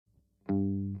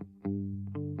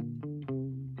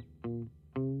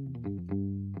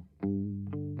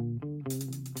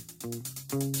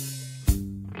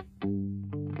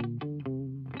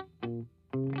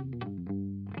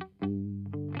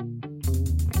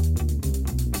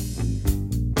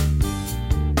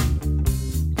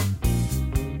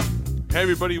Hey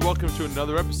everybody, welcome to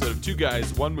another episode of Two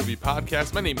Guys, One Movie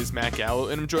Podcast. My name is Matt Gallo,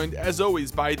 and I'm joined, as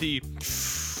always, by the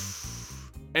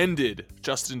ended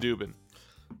Justin Dubin.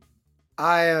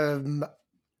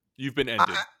 You've been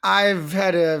ended. I've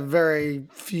had a very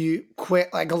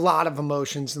a lot of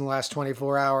emotions in the last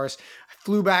 24 hours. I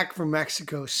flew back from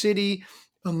Mexico City,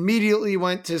 immediately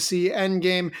went to see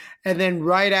Endgame, and then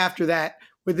right after that,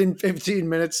 within 15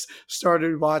 minutes,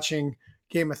 started watching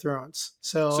Game of Thrones.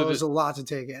 So it was a lot to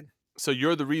take in. So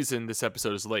you're the reason this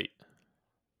episode is late?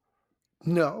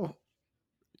 No.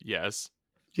 Yes.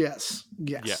 Yes.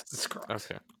 That's correct.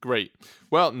 Okay, great.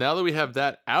 Well, now that we have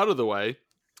that out of the way,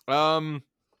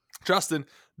 Justin,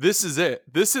 this is it.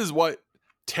 This is what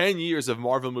 10 years of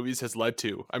Marvel movies has led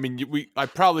to. I mean, I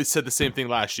probably said the same thing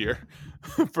last year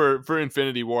for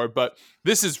Infinity War, but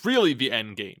this is really the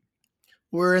end game.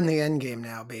 We're in the end game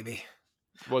now, baby.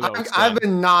 Well, no,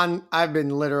 I've been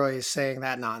literally saying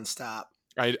that nonstop.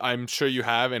 I'm sure you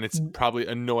have, and it's probably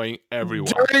annoying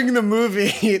everyone. During the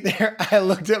movie, I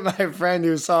looked at my friend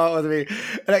who saw it with me,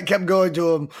 and I kept going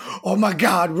to him, "Oh my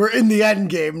God, we're in the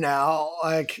end game now!"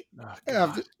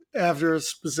 After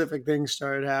specific things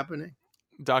started happening.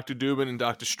 Dr. Dubin and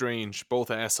Dr. Strange, both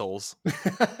assholes.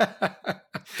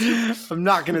 I'm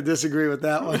not going to disagree with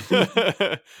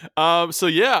that one. So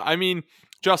yeah, I mean,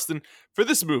 Justin, for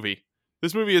this movie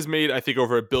has made, I think,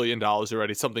 over $1 billion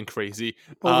already, something crazy.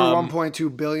 Over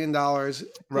 $1.2 billion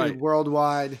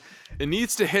worldwide. It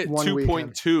needs to hit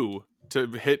 2.2 to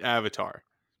hit Avatar.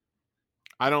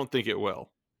 I don't think it will.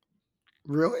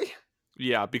 Really?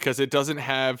 Yeah, because it doesn't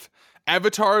have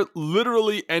Avatar.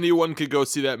 Literally anyone could go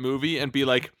see that movie and be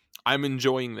like, I'm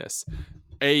enjoying this.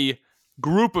 A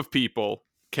group of people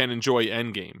can enjoy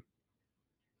Endgame.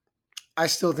 I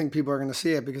still think people are going to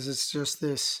see it because it's just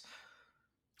this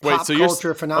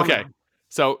culture phenomenon. Okay,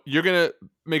 so you're going to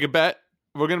make a bet.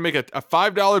 We're going to make a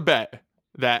 $5 bet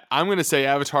that I'm going to say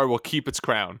Avatar will keep its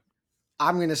crown.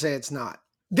 I'm going to say it's not.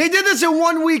 They did this in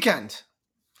one weekend.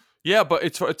 Yeah, but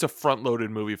it's a front-loaded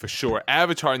movie for sure.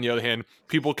 Avatar, on the other hand,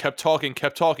 people kept talking,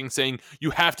 saying, you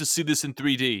have to see this in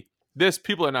 3D.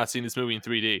 People are not seeing this movie in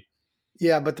 3D.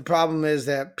 Yeah, but the problem is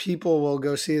that people will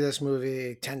go see this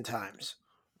movie 10 times.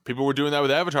 People were doing that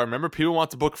with Avatar. Remember, people want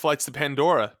to book flights to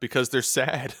Pandora because they're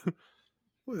sad.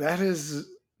 That is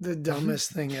the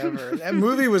dumbest thing ever. That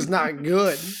movie was not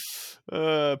good.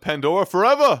 Pandora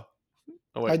forever.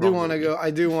 Oh, wait, I do want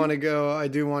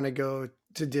to go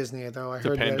to Disney, though. I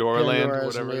heard Pandora Land, or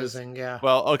whatever amazing. It is. Yeah.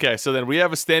 Well, okay. So then we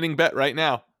have a standing bet right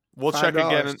now. We'll check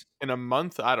again in a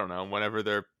month. I don't know. Whenever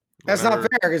they're. That's not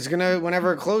fair. It's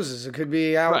whenever it closes. It could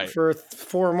be out for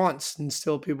 4 months, and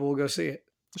still people will go see it.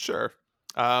 Sure.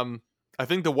 I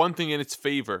think the one thing in its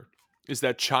favor is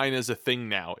that China's a thing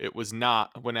now. It was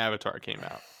not when Avatar came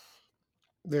out.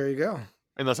 There you go.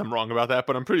 Unless I'm wrong about that,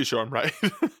 but I'm pretty sure I'm right.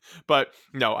 But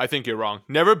no, I think you're wrong.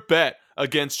 Never bet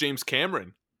against James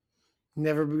Cameron.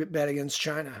 Never bet against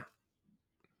China.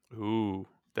 Ooh,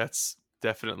 that's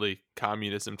definitely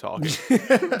communism talking.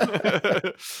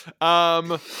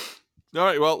 All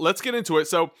right, well, let's get into it.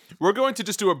 So we're going to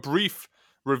just do a brief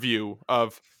review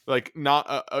of not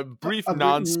a brief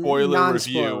non-spoiler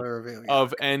review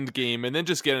of Endgame, and then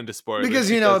just get into spoilers.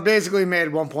 Because it basically made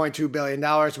 $1.2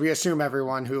 billion. We assume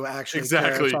everyone who actually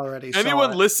cares already Anyone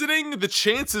saw it. Listening, the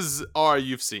chances are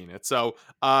you've seen it. So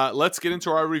let's get into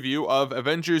our review of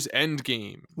Avengers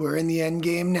Endgame. We're in the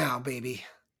Endgame now, baby.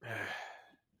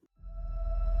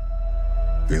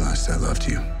 Realized I loved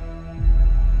you.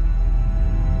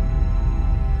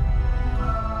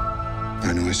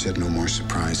 I know I said no more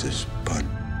surprises, but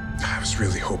I was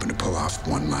really hoping to pull off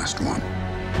one last one.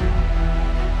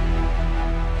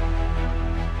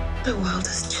 The world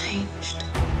has changed.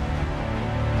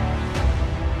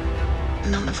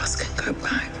 None of us can go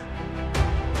back.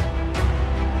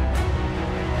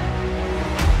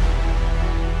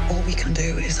 All we can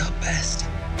do is our best.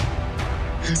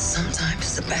 And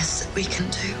sometimes the best that we can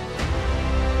do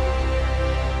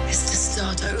is to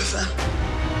start over.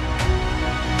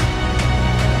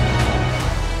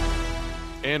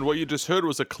 And what you just heard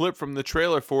was a clip from the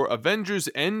trailer for Avengers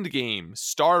Endgame,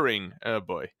 starring, oh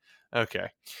boy, okay,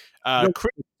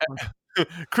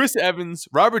 Chris Evans,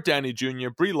 Robert Downey Jr.,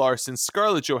 Brie Larson,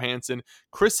 Scarlett Johansson,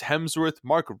 Chris Hemsworth,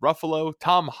 Mark Ruffalo,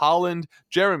 Tom Holland,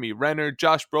 Jeremy Renner,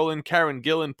 Josh Brolin, Karen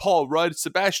Gillan, Paul Rudd,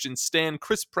 Sebastian Stan,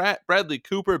 Chris Pratt, Bradley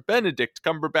Cooper, Benedict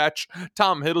Cumberbatch,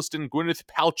 Tom Hiddleston, Gwyneth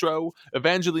Paltrow,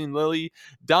 Evangeline Lilly,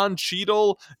 Don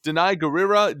Cheadle, Denai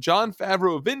Guerrera, Jon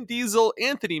Favreau, Vin Diesel,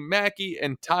 Anthony Mackie,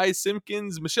 and Ty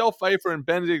Simpkins, Michelle Pfeiffer, and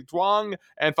Benedict Wong,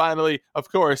 and finally, of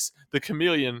course, the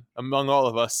chameleon among all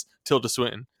of us, Tilda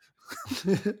Swinton.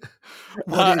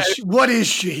 What is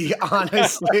she?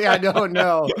 Honestly, I don't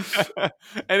know.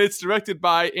 And it's directed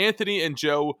by Anthony and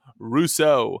Joe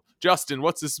Russo. Justin,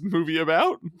 what's this movie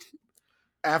about?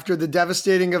 After the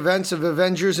devastating events of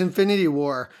Avengers Infinity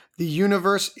War, the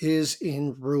universe is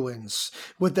in ruins.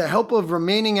 With the help of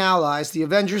remaining allies, the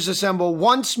Avengers assemble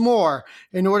once more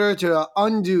in order to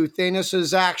undo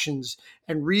Thanos' actions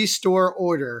and restore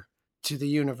order to the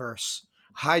universe.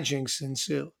 Hijinks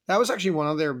ensue. That was actually one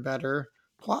of their better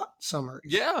plot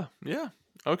summaries. Yeah.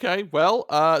 Okay, well,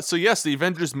 so yes, the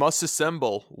Avengers must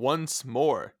assemble once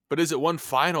more. But is it one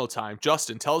final time?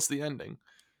 Justin, tell us the ending.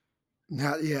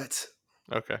 Not yet.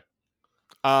 Okay.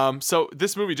 So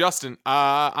this movie, Justin,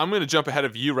 I'm going to jump ahead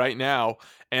of you right now,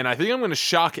 and I think I'm going to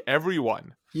shock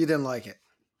everyone. You didn't like it.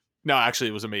 No, actually,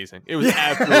 it was amazing. It was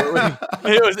absolutely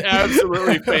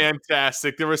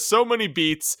fantastic. There were so many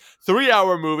beats.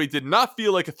 3-hour movie, did not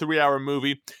feel like a 3-hour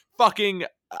movie. Fucking,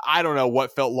 I don't know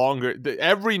what felt longer.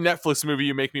 Every Netflix movie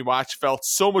you make me watch felt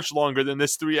so much longer than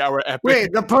this 3-hour epic.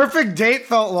 Wait, The Perfect Date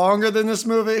felt longer than this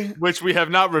movie? Which we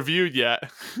have not reviewed yet.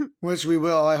 Which we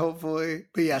will, I hopefully.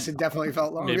 But yes, it definitely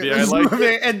felt longer. Maybe I like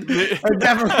it. It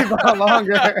definitely felt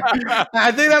longer.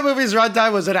 I think that movie's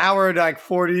runtime was an hour and like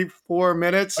 44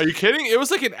 minutes. Are you kidding? It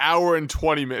was like an hour and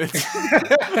 20 minutes.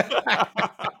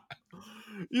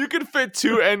 You could fit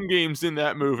 2 Endgames in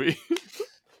that movie.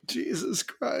 Jesus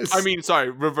Christ. I mean, sorry,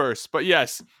 reverse. But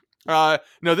yes. No,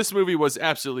 this movie was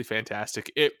absolutely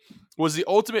fantastic. It was the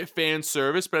ultimate fan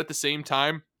service, but at the same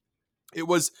time, it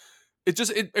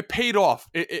paid off.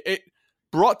 It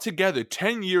brought together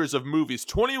 10 years of movies,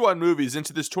 21 movies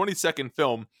into this 20-second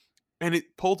film, and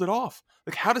it pulled it off.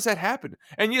 Like, how does that happen?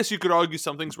 And yes, you could argue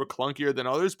some things were clunkier than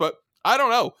others, but I don't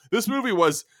know. This movie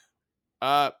was,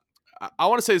 I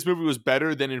want to say this movie was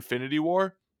better than Infinity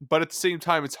War, but at the same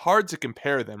time, it's hard to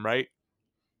compare them, right?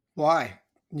 Why?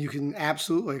 You can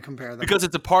absolutely compare them. Because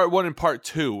it's a part 1 and part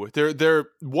 2. They're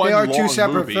one They are long 2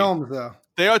 separate movie. films, though.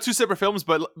 They are 2 separate films,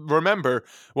 but remember,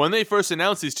 when they first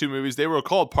announced these 2 movies, they were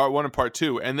called Part 1 and Part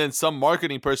 2, and then some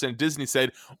marketing person at Disney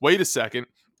said, wait a second,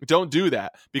 don't do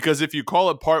that, because if you call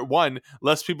it Part 1,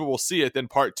 less people will see it than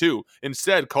Part 2.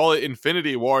 Instead, call it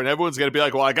Infinity War, and everyone's going to be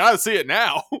like, well, I gotta see it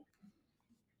now.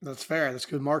 That's fair. That's a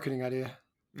good marketing idea.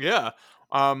 Yeah.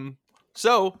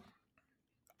 So,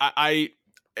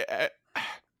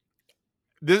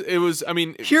 it was, I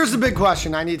mean... Here's the big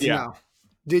question I need to know.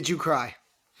 Did you cry?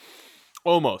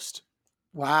 Almost.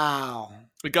 Wow.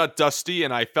 It got dusty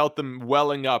and I felt them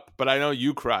welling up, but I know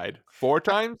you cried 4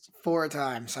 times? 4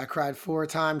 times. I cried 4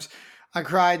 times. I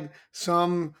cried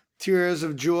some tears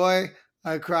of joy.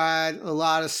 I cried a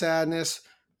lot of sadness.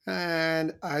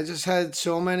 And I just had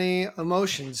so many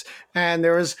emotions. And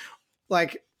there was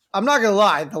like, I'm not going to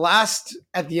lie,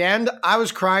 at the end, I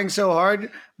was crying so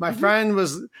hard. My friend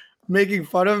was making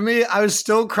fun of me. I was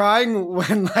still crying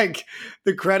when like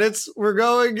the credits were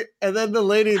going, and then the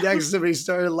lady next to me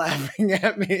started laughing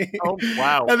at me. Oh,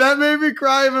 wow. And that made me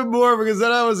cry even more because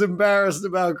then I was embarrassed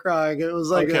about crying. It was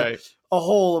like a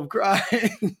hole of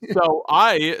crying. So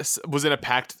I was in a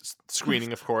packed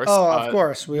screening, of course. Oh, of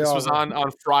course. This was on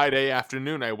Friday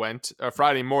afternoon. I went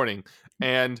Friday morning,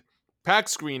 and packed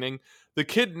screening. The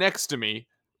kid next to me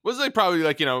was like probably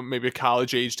like, maybe a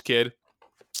college aged kid.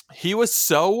 He was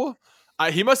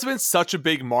he must have been such a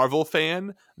big Marvel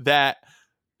fan that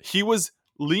he was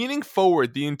leaning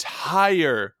forward the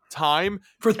entire time.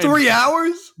 For 3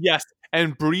 hours? Yes.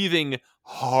 And breathing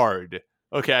hard.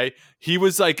 Okay. He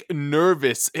was like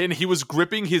nervous and he was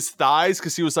gripping his thighs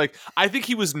because he was like, I think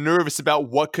he was nervous about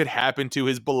what could happen to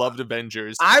his beloved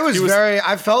Avengers.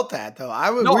 I felt that though.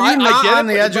 Were you not on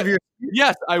the edge of your seat?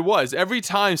 Yes, I was. Every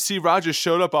time Steve Rogers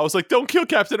showed up, I was like, don't kill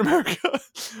Captain America.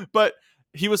 But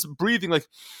he was breathing like,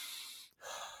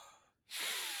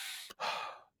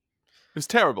 it was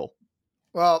terrible.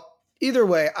 Well, either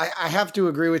way, I have to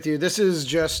agree with you. This is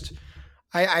just,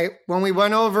 when we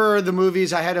went over the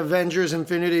movies, I had Avengers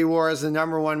Infinity War as the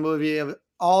 #1 movie of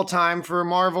all time for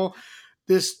Marvel.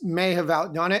 This may have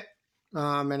outdone it,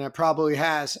 and it probably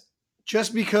has,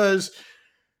 just because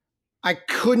I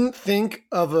couldn't think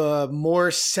of a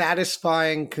more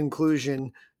satisfying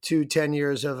conclusion to 10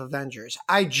 years of Avengers.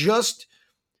 And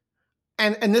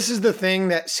this is the thing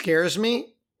that scares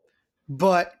me,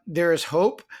 but there is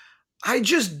hope. I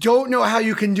just don't know how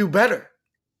you can do better.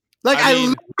 Like, I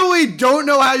literally don't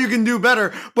know how you can do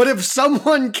better. But if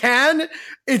someone can,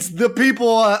 it's the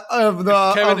people of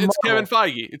the... It's Kevin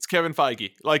Feige. It's Kevin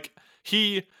Feige. Like,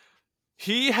 he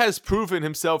has proven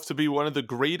himself to be one of the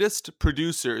greatest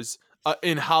producers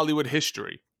in Hollywood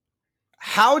history.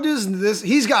 How does this?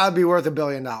 He's got to be worth $1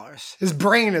 billion. His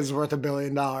brain is worth $1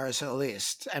 billion at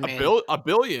least. I mean, A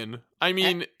billion. I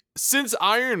mean, since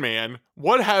Iron Man,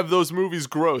 what have those movies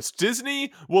grossed?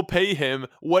 Disney will pay him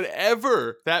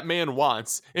whatever that man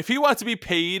wants. If he wants to be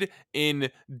paid in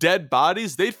dead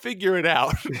bodies, they'd figure it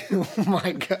out. oh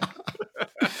my god.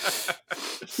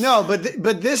 No,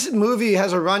 but this movie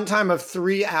has a runtime of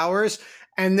 3 hours,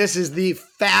 and this is the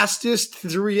fastest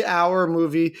 3-hour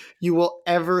movie you will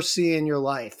ever see in your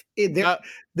life.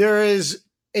 There is,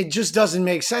 it just doesn't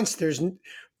make sense. There's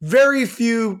very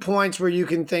few points where you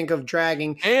can think of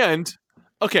dragging. And,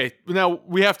 okay, now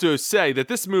we have to say that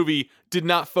this movie did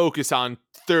not focus on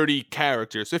 30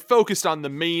 characters. It focused on the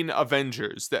main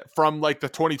Avengers that from like the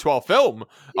 2012 film,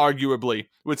 arguably,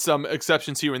 with some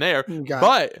exceptions here and there.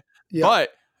 But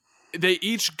they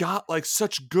each got like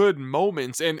such good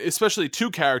moments, and especially two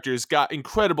characters got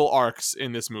incredible arcs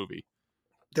in this movie.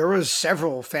 There was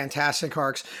several fantastic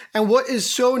arcs. And what is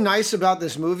so nice about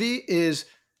this movie is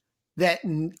that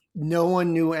no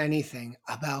one knew anything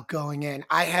about going in.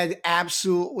 I had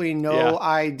absolutely no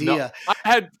idea. No, I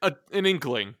had an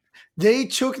inkling. They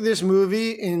took this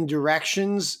movie in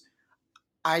directions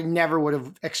I never would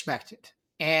have expected,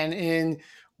 and in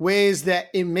ways that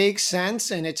it makes sense,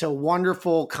 and it's a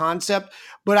wonderful concept,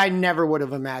 but I never would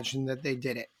have imagined that they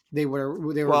did it. They were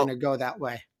going to go that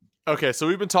way. Okay, so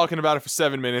we've been talking about it for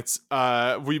 7 minutes.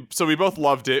 We both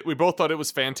loved it. We both thought it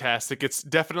was fantastic. It's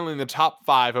definitely in the top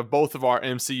 5 of both of our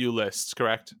MCU lists,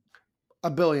 correct?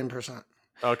 1,000,000,000%.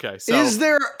 Okay, so is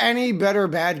there any better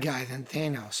bad guy than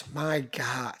Thanos? My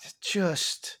God,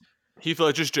 just Heath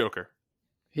Ledger's Joker.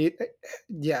 Yeah,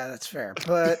 that's fair,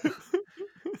 but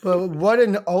what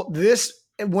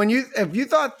if you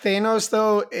thought Thanos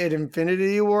though in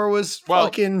Infinity War was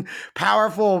fucking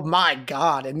powerful, my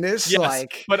God, and this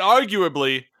but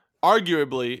arguably,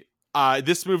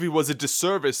 this movie was a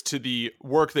disservice to the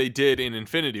work they did in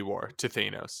Infinity War to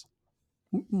Thanos.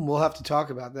 We'll have to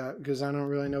talk about that because I don't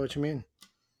really know what you mean.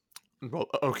 Well,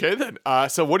 okay then.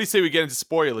 So what do you say we get into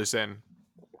spoilers then?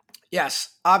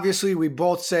 Yes, obviously we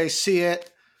both say see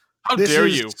it. How dare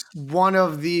you? This is one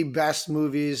of the best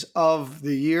movies of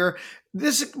the year.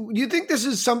 Do you think this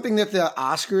is something that the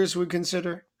Oscars would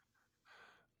consider?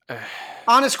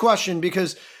 Honest question,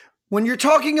 because when you're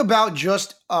talking about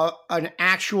just an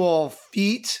actual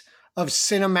feat of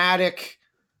cinematic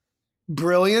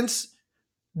brilliance,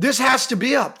 this has to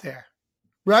be up there.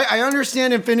 Right? I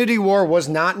understand Infinity War was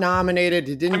not nominated.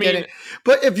 It didn't get it.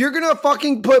 But if you're going to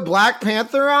fucking put Black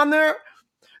Panther on there,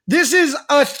 this is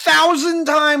 1,000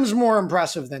 times more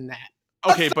impressive than that.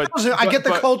 Okay, but I get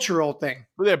the cultural thing.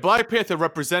 Yeah, Black Panther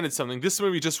represented something. This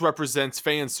movie just represents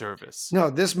fan service. No,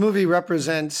 this movie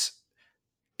represents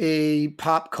a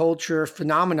pop culture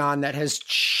phenomenon that has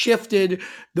shifted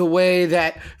the way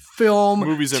that film,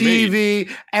 movies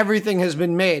TV, everything has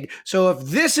been made. So if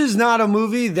this is not a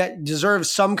movie that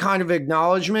deserves some kind of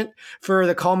acknowledgement for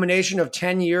the culmination of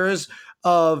 10 years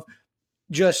of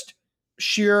just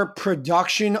sheer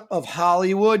production of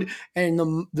Hollywood and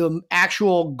the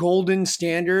actual golden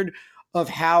standard of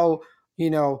how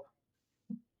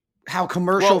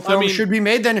commercial film should be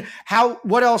made, then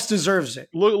what else deserves it?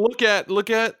 Look at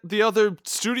the other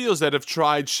studios that have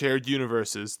tried shared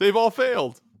universes. They've all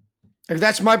failed.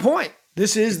 That's my point.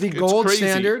 This is the gold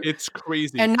standard. It's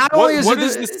crazy. And not only is what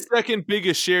is the second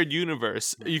biggest shared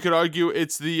universe? You could argue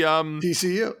it's the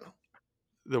DCU.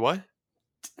 The what?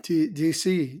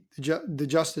 DC, the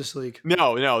Justice League.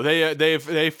 No,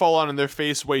 they've fallen on their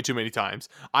face way too many times.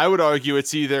 I would argue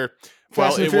it's either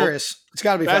Fast and Furious. It's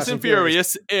got to be Fast and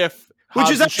Furious.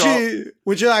 Which is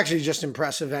actually just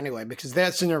impressive anyway, because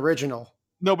that's an original.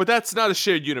 No, but that's not a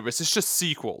shared universe. It's just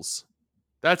sequels.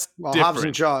 That's different. Hobbs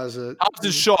and Shaw is it? Hobbs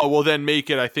and Shaw will then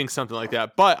make it, I think, something like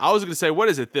that. But I was going to say, what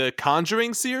is it? The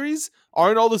Conjuring series?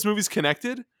 Aren't all those movies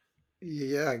connected?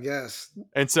 Yeah, I guess.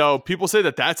 And so people say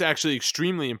that that's actually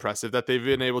extremely impressive that they've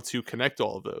been able to connect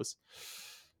all of those.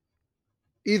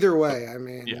 Either way, I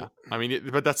mean. Yeah,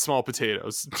 but that's small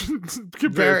potatoes.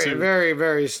 Very, very,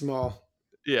 very small.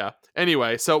 Yeah.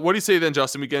 Anyway, so what do you say then,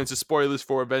 Justin? We get into spoilers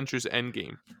for Avengers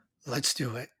Endgame. Let's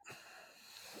do it.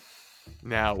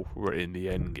 Now we're in the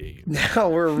end game. Now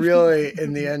we're really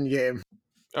in the end game.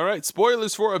 All right,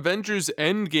 spoilers for Avengers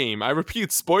Endgame. I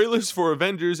repeat, spoilers for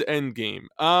Avengers Endgame.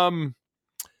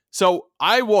 So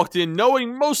I walked in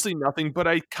knowing mostly nothing, but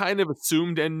I kind of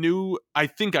assumed and I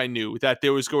think I knew that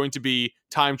there was going to be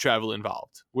time travel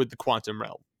involved with the quantum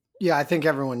realm. Yeah, I think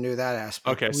everyone knew that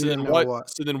aspect. Okay, so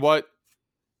then what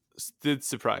did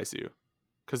surprise you?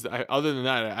 Because other than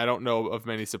that, I don't know of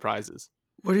many surprises.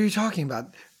 What are you talking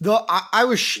about? I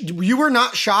was you were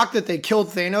not shocked that they killed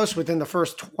Thanos within the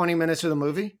first 20 minutes of the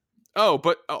movie? Oh,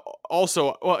 but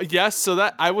also, well, yes. So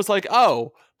that I was like,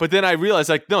 oh, but then I realized,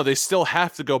 like, no, they still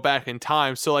have to go back in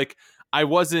time. So, like, I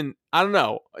don't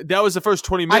know. That was the first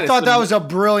 20 minutes. I thought that was a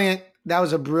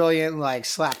brilliant like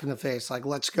slap in the face. Like,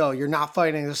 let's go. You're not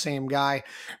fighting the same guy,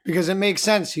 because it makes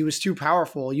sense. He was too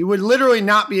powerful. You would literally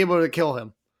not be able to kill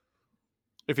him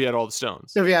if he had all the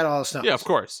stones. if he had all the stones. Yeah, of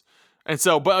course. And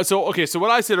so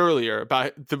what I said earlier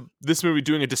about this movie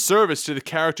doing a disservice to the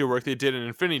character work they did in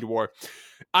Infinity War,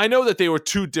 I know that they were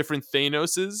two different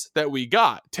Thanoses that we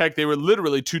got. They were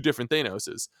literally two different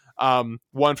Thanoses.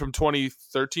 One from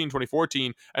 2013,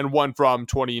 2014, and one from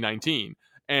 2019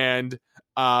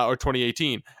 or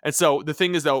 2018. And so the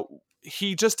thing is, though,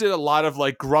 he just did a lot of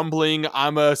like grumbling.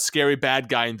 I'm a scary bad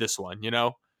guy in this one, you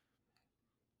know?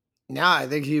 No, I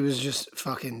think he was just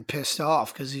fucking pissed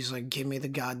off because he's like, give me the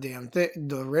goddamn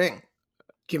the ring.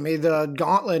 Give me the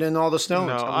gauntlet and all the stones.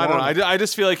 No, I don't know. I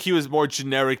just feel like he was more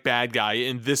generic bad guy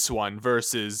in this one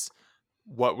versus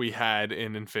what we had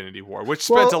in Infinity War, which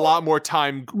spent a lot more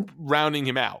time rounding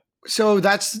him out. So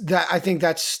I think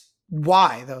that's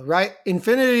why, though, right?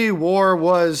 Infinity War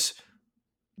was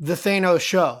the Thanos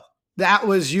show. That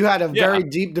was, you had a very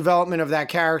deep development of that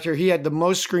character. He had the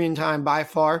most screen time by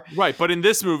far. Right, but in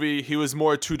this movie, he was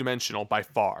more two-dimensional by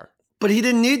far. But he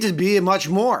didn't need to be much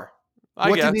more.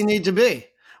 What did he need to be?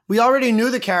 We already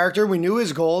knew the character. We knew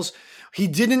his goals. He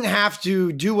didn't have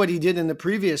to do what he did in the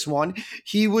previous one.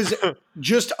 He was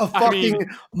just a fucking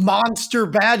monster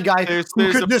bad guy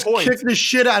who could just kick the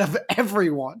shit out of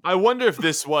everyone. I wonder if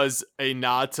this was a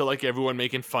nod to like everyone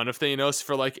making fun of Thanos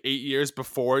for like 8 years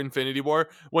before Infinity War.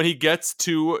 When he gets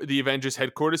to the Avengers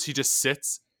headquarters, he just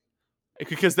sits.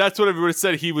 Because that's what everyone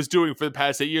said he was doing for the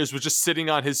past 8 years, was just sitting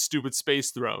on his stupid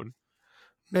space throne.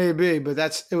 Maybe, but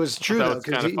it was true though,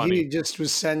 because he just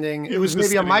was sending. It was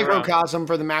maybe a microcosm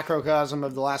for the macrocosm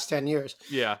of the last 10 years.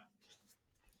 Yeah,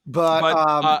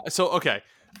 but so okay,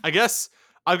 I guess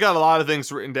I've got a lot of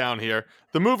things written down here.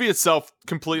 The movie itself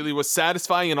completely was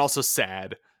satisfying and also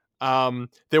sad.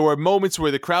 There were moments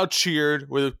where the crowd cheered,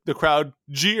 where the crowd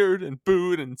jeered and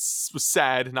booed and was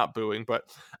sad, not booing. But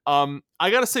I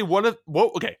gotta say,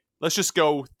 okay, let's just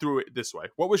go through it this way.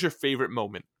 What was your favorite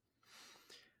moment?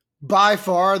 By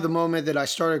far, the moment that I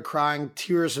started crying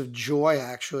tears of joy,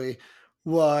 actually,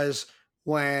 was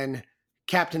when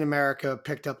Captain America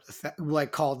picked up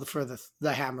called for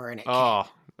the hammer and it came. Oh,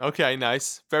 okay,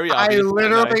 nice. Very obvious. I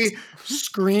literally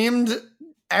screamed.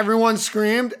 Everyone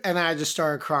screamed, and I just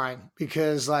started crying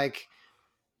because, and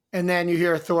then you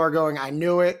hear Thor going, "I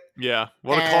knew it." Yeah,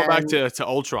 what a callback to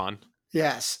Ultron.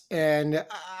 Yes, and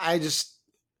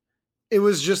it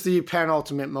was just the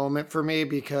penultimate moment for me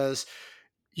because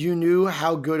you knew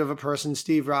how good of a person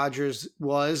Steve Rogers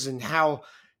was and how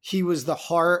he was the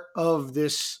heart of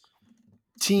this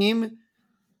team.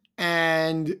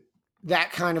 And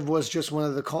that kind of was just it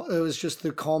was just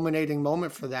the culminating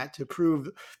moment for that, to prove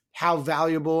how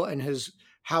valuable and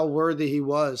how worthy he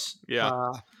was. Yeah.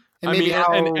 And maybe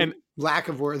and lack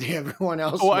of worthy everyone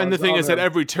else was. And the thing is, at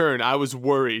every turn, I was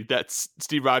worried that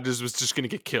Steve Rogers was just going to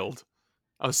get killed.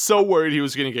 I was so worried he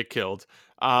was going to get killed.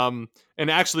 And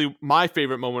actually, my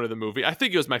favorite moment of the movie, I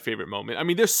think it was my favorite moment. I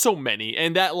mean, there's so many.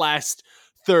 And that last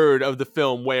third of the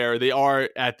film where they are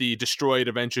at the destroyed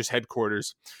Avengers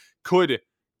headquarters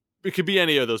it could be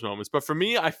any of those moments. But for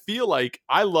me, I feel like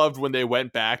I loved when they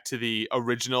went back to the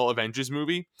original Avengers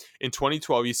movie in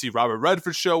 2012. You see Robert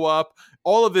Redford show up.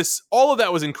 All of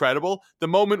that was incredible. The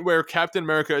moment where Captain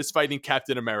America is fighting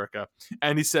Captain America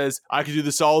and he says, "I could do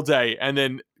this all day." And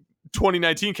then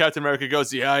 2019 Captain America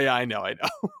goes, yeah, I know.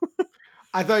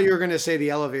 I thought you were going to say the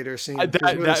elevator scene. It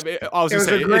was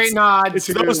a great nod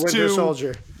to Winter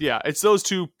Soldier. Yeah, it's those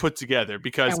two put together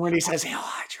because... And when he says, Hail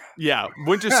Hydra. Yeah,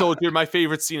 Winter Soldier, my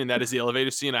favorite scene in that is the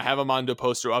elevator scene. I have a Mondo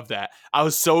poster of that. I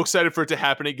was so excited for it to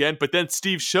happen again, but then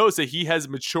Steve shows that he has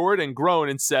matured and grown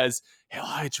and says, Hail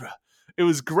Hydra. It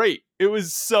was great. It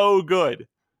was so good.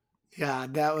 Yeah,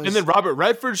 that was. And then Robert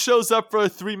Redford shows up for a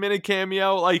 3-minute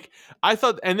cameo. I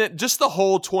thought, and then just the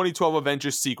whole 2012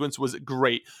 Avengers sequence was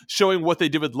great, showing what they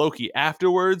did with Loki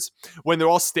afterwards when they're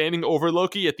all standing over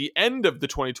Loki at the end of the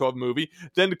 2012 movie.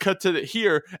 Then cut to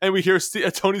here, and we hear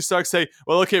Tony Stark say,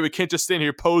 "Well, okay, we can't just stand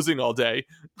here posing all day."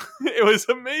 It was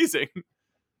amazing.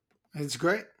 It's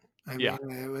great. I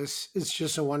mean, it's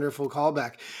just a wonderful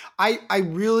callback. I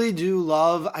really do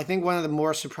love, I think one of the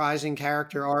more surprising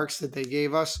character arcs that they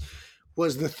gave us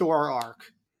was the Thor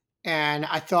arc. And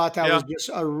I thought that was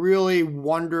just a really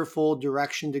wonderful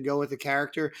direction to go with the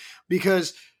character,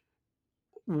 because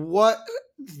what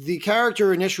the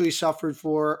character initially suffered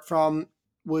from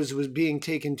was being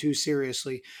taken too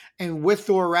seriously. And with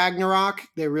Thor Ragnarok,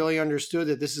 they really understood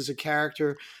that this is a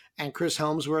character, and Chris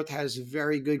Hemsworth has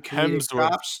very good comedic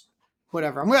chops.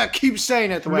 Whatever. I'm going to keep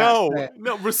saying it the way I say it.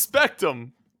 No, respect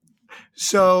him.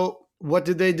 So what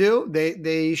did they do?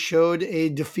 They showed a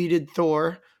defeated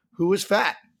Thor who was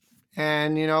fat.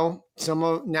 And now some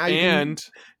of those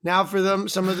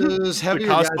heavier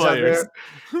guys out there,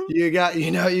 you got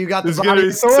the body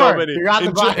of Thor. So many. You got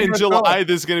the body in of July. Thor.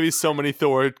 There's going to be so many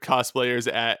Thor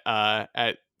cosplayers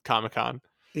at Comic-Con.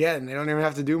 Yeah, and they don't even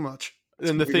have to do much.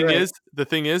 And the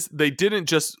thing is, they didn't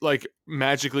just like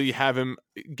magically have him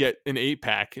get an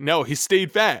 8-pack. No, he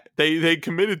stayed fat. They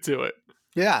committed to it.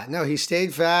 Yeah, no, he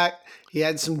stayed fat. He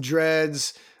had some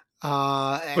dreads.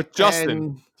 But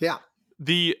Justin, yeah,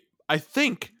 I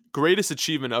think greatest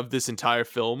achievement of this entire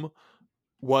film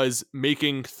was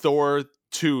making Thor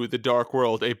 2: The Dark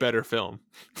World a better film.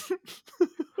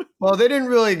 Well, they didn't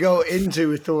really go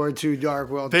into Thor 2: Dark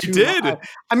World. They did.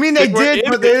 I mean, they did,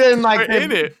 but they didn't like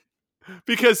in it.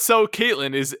 Because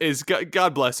Caitlin is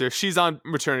God bless her. She's on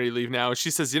maternity leave now. She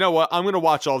says, you know what? I'm going to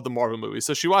watch all of the Marvel movies.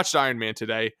 So she watched Iron Man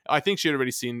today. I think she had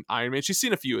already seen Iron Man. She's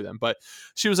seen a few of them, but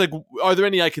she was like, are there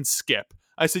any I can skip?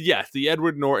 I said, yes, the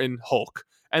Edward Norton Hulk.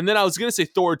 And then I was going to say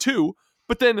Thor 2,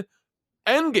 but then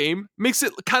Endgame makes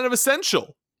it kind of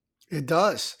essential. It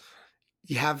does.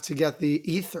 You have to get the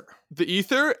ether. The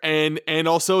ether and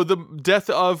also the death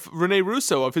of Rene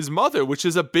Russo, of his mother, which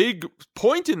is a big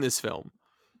point in this film.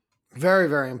 Very,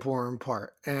 very important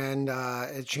part. And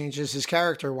it changes his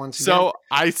character once again. So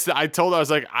I told her, I was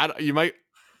like, I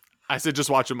said, just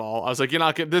watch them all. I was like, you're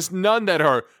not getting, there's none that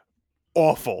are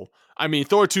awful. I mean,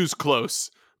 Thor 2's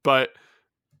close, but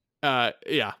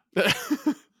yeah.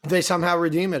 They somehow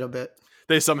redeem it a bit.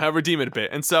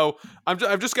 And so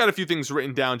I've just got a few things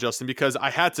written down, Justin, because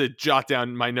I had to jot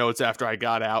down my notes after I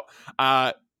got out.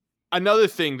 Another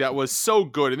thing that was so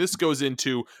good, and this goes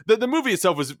into the movie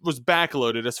itself was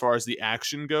backloaded as far as the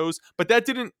action goes, but that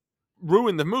didn't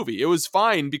ruin the movie. It was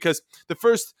fine because the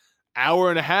first hour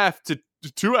and a half to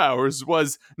 2 hours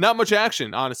was not much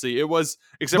action, honestly. It was,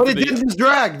 except but it didn't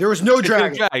drag. There was no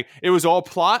drag. It was all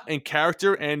plot and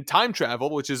character and time travel,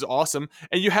 which is awesome.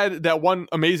 And you had that one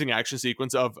amazing action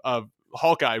sequence of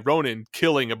Hawkeye, Ronin,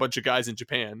 killing a bunch of guys in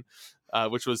Japan,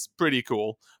 which was pretty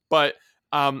cool. But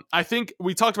I think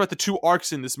we talked about the two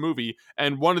arcs in this movie,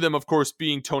 and one of them, of course,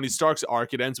 being Tony Stark's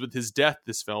arc. It ends with his death,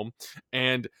 this film.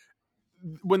 And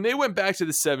when they went back to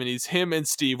the 70s, him and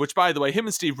Steve, which, by the way, him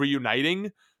and Steve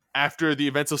reuniting after the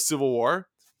events of Civil War,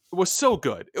 it was so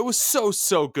good. It was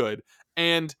so good.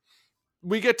 And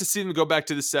we get to see them go back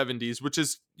to the 70s, which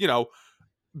is,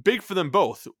 big for them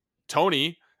both.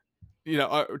 Tony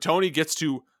gets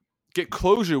to get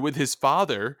closure with his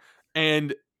father,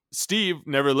 and Steve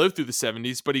never lived through the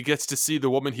 70s, but he gets to see the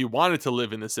woman he wanted to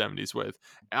live in the 70s with.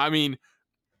 I mean,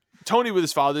 Tony with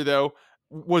his father, though,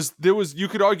 you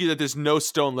could argue that there's no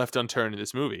stone left unturned in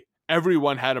this movie.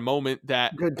 Everyone had a moment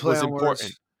that was important.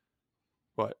 Words.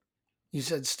 What? You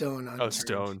said stone unturned. Oh,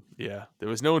 stone. Yeah. There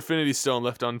was no Infinity Stone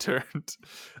left unturned.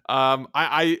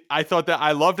 I thought that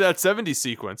I loved that 70s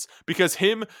sequence because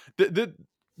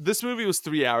this movie was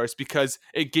 3 hours because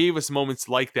it gave us moments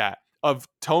like that of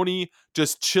Tony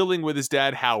just chilling with his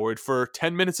dad, Howard, for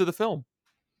 10 minutes of the film.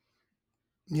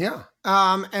 Yeah.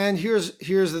 And here's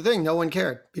the thing. No one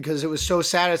cared because it was so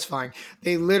satisfying.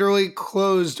 They literally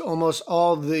closed almost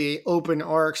all the open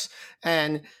arcs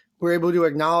and were able to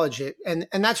acknowledge it. And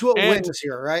that's what wins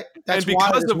here, right? That's and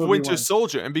because of Winter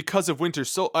Soldier and because of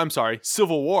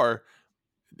Civil War,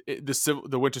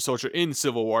 the Winter Soldier in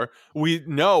Civil War, we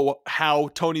know how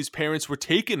Tony's parents were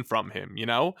taken from him,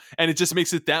 and it just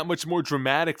makes it that much more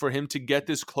dramatic for him to get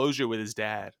this closure with his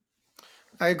dad.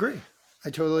 I agree. I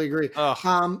totally agree.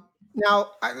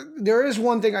 Now, there is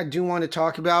one thing I do want to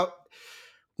talk about.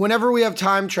 Whenever we have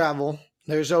time travel,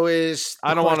 there's always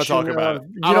I don't want to talk about it.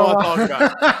 I don't want to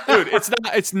talk about it. Dude,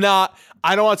 it's not.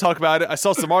 I don't want to talk about it. I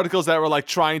saw some articles that were like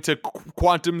trying to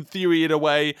quantum theory it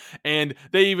away, and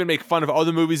they even make fun of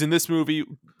other movies in this movie.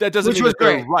 That doesn't mean that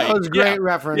they're right. That was great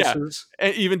references. Yeah.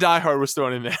 And even Die Hard was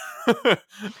thrown in there.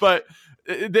 But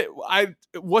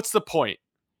what's the point?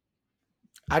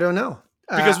 I don't know.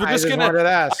 Because we're just going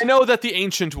to... I know that the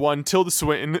Ancient One, Tilda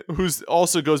Swinton, who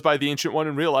also goes by the Ancient One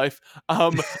in real life, I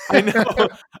know,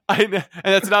 and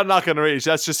that's not a knock on her age.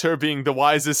 That's just her being the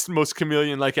wisest, most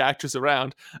chameleon-like actress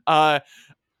around. I'm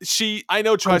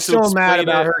still mad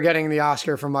about her getting the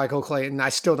Oscar for Michael Clayton. I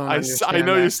still don't understand I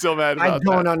know you're still mad about that.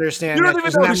 I don't understand You don't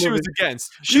even know who she was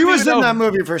against. She was in that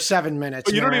movie for 7 minutes.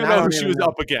 But you don't even know who she was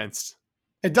up against.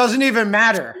 It doesn't even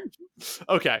matter.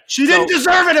 Okay. She didn't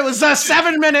deserve it. It was a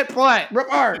 7-minute play. Rip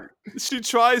hard. She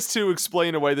tries to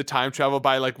explain away the time travel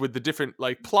by like with the different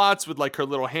like plots with like her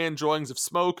little hand drawings of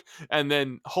smoke, and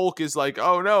then Hulk is like,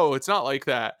 "Oh no, it's not like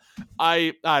that."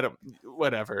 I don't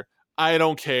whatever. I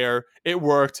don't care. It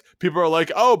worked. People are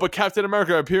like, "Oh, but Captain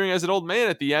America appearing as an old man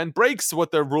at the end breaks what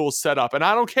the rules set up," and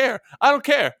I don't care. I don't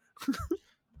care.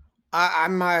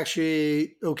 I'm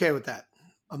actually okay with that.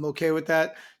 I'm okay with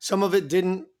that. Some of it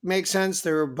didn't make sense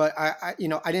there, but I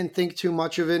didn't think too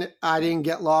much of it. I didn't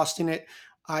get lost in it.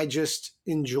 I just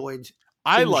enjoyed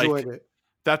like it.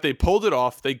 that they pulled it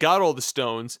off. They got all the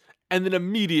stones, and then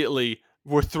immediately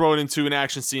were thrown into an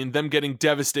action scene. Them getting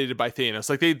devastated by Thanos.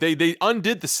 Like they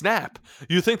undid the snap.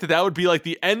 You think that would be like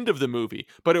the end of the movie,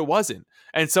 but it wasn't.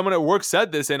 And someone at work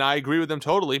said this, and I agree with them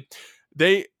totally.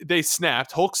 They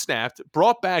snapped. Hulk snapped,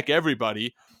 brought back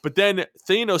everybody, but then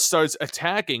Thanos starts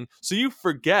attacking. So you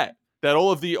forget that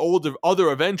all of the other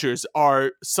Avengers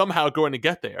are somehow going to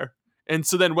get there. And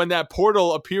so then when that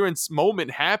portal appearance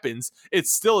moment happens,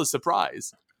 it's still a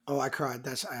surprise. Oh, I cried.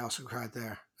 I also cried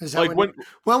there. Is that Like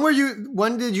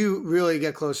when did you really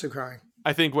get close to crying?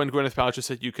 I think when Gwyneth Paltrow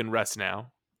said, "You can rest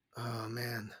now." Oh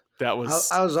man. That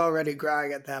was I was already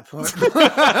crying at that point.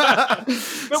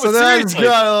 No, so that's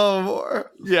got a little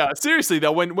more. Yeah, seriously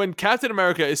though, when Captain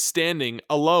America is standing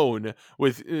alone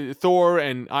with Thor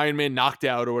and Iron Man knocked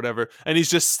out or whatever, and he's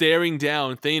just staring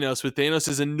down Thanos with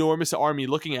Thanos' enormous army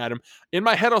looking at him, in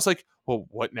my head I was like, well,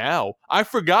 what now? I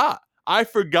forgot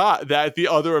that the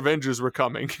other Avengers were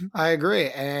coming. I agree.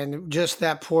 And just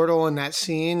that portal and that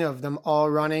scene of them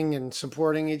all running and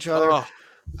supporting each other. Oh.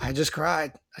 I just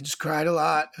cried. I just cried a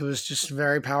lot. It was just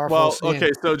very powerful. Well, scene.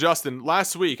 Okay, so Justin,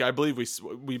 last week, I believe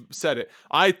we said it.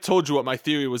 I told you what my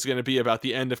theory was going to be about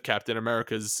the end of Captain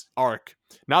America's arc.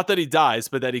 Not that he dies,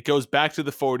 but that he goes back to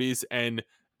the 40s and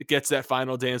gets that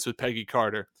final dance with Peggy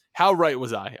Carter. How right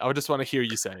was I? I just want to hear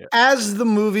you say it. As the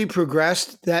movie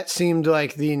progressed, that seemed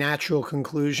like the natural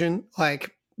conclusion.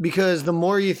 Because the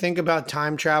more you think about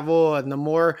time travel and the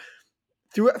more...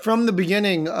 From the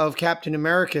beginning of Captain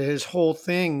America, his whole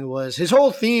theme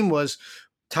was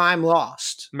time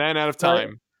lost. Man out of time.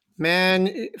 Right?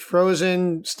 Man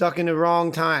frozen, stuck in the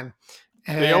wrong time.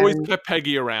 And they always kept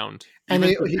Peggy around. Even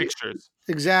and pictures.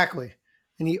 Exactly.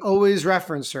 And he always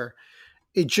referenced her.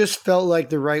 It just felt like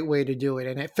the right way to do it.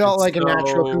 And it felt like a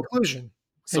natural conclusion.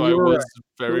 So I was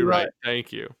very right.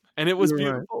 Thank you. And it was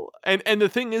beautiful. Right. And the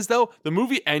thing is, though, the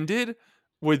movie ended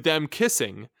with them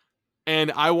kissing.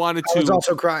 And I wanted to... I was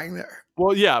also crying there.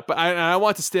 Well, yeah, but I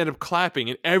want to stand up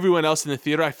clapping. And everyone else in the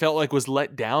theater, I felt like was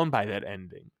let down by that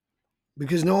ending.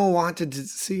 Because no one wanted to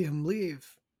see him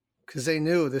leave. Because they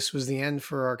knew this was the end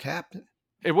for our captain.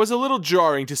 It was a little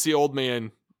jarring to see old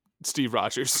man Steve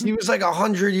Rogers. He was like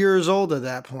 100 years old at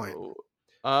that point.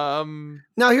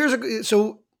 Now,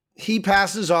 so he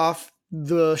passes off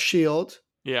the shield.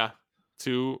 Yeah,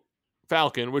 to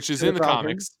Falcon, which is in the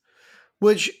comics.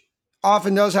 Which...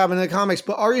 often does happen in the comics,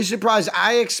 but are you surprised?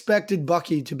 I expected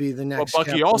Bucky to be the next. Well,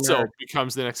 Bucky also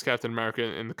becomes the next Captain America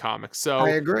in the comics. So I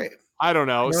agree. I don't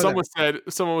know.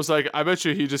 Someone was like, I bet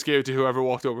you he just gave it to whoever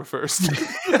walked over first.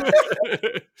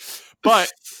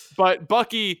 but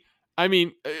Bucky, I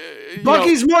mean,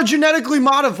 Bucky's more genetically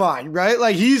modified, right?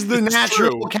 Like he's the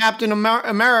natural Captain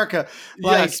America.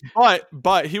 Yes,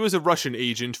 but he was a Russian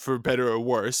agent for better or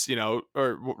worse,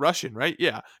 or Russian, right?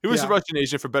 Yeah, he was a Russian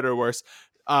agent for better or worse.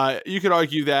 You could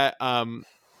argue that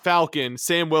Falcon,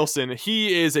 Sam Wilson,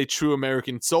 he is a true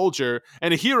American soldier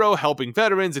and a hero helping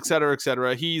veterans, et cetera, et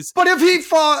cetera. But if he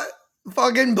fought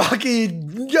fucking Bucky,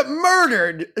 get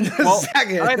murdered in a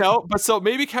second. I know, but so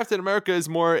maybe Captain America is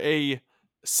more a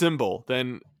symbol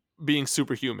than being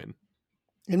superhuman.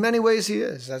 In many ways, he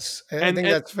is. I think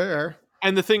that's fair.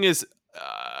 And the thing is,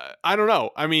 I don't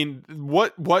know. I mean,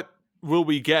 what will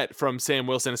we get from Sam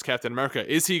Wilson as Captain America?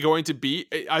 Is he going to be...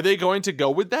 Are they going to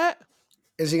go with that?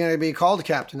 Is he going to be called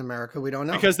Captain America? We don't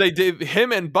know. Because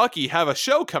him and Bucky have a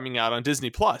show coming out on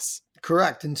Disney+.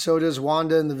 Correct. And so does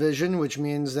Wanda and the Vision, which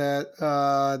means that...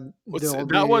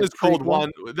 that one is called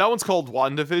That one's called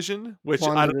WandaVision, which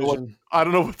I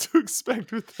don't know what to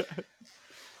expect with that.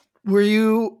 Were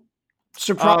you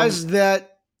surprised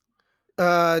that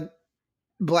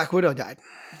Black Widow died?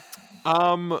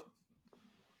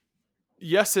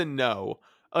 Yes and no.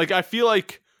 Like, I feel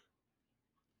like...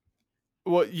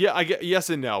 Well, yeah, I get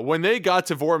yes and no. When they got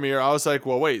to Vormir, I was like,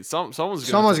 well, wait, someone's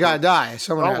got to die.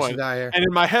 Someone has to die here. And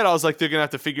in my head, I was like, they're going to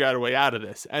have to figure out a way out of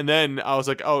this. And then I was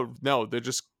like, oh, no, they're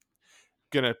just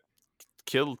going to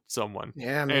kill someone.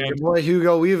 Yeah, man, your boy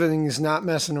Hugo Weaving is not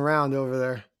messing around over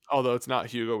there. Although it's not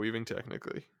Hugo Weaving,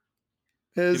 technically.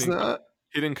 It's not.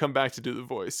 He didn't come back to do the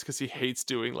voice because he hates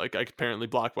doing, apparently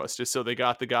blockbusters. So they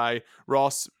got the guy,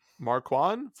 Ross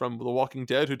Marquand from The Walking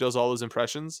Dead, who does all those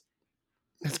impressions.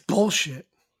 It's bullshit.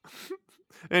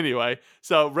 Anyway,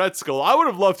 so Red Skull. I would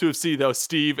have loved to have seen, though,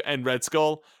 Steve and Red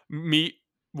Skull meet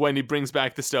when he brings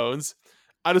back the stones.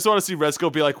 I just want to see Red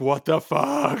Skull be like, what the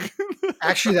fuck?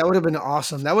 Actually, that would have been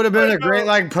awesome. That would have been a great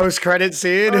like post-credit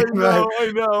scene.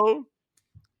 I know.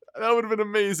 That would have been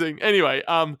amazing. Anyway,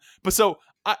 but so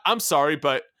I'm sorry,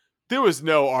 but there was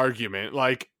no argument.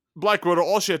 Like, Black Widow,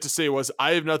 all she had to say was,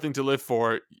 I have nothing to live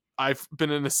for. I've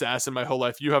been an assassin my whole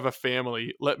life. You have a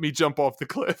family. Let me jump off the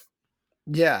cliff.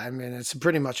 Yeah, I mean, it's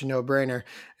pretty much a no-brainer.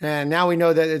 And now we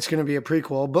know that it's going to be a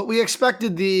prequel, but we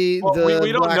expected we don't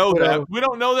Black know Widow. that. We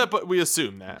don't know that, but we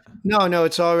assume that. No,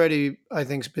 it's already, I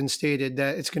think, been stated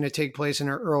that it's going to take place in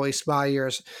her early spy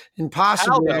years, and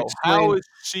possibly How is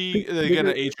she going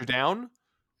to age her down?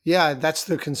 Yeah, that's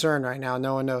the concern right now.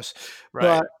 No one knows,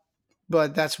 Right.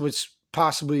 but that's what's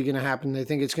possibly going to happen. They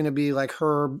think it's going to be like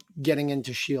her getting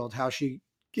into S.H.I.E.L.D., how she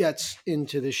gets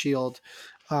into the S.H.I.E.L.D.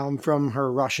 From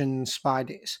her Russian spy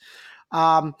days.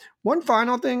 One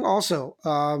final thing also,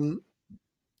 how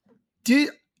did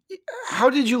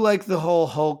you like the whole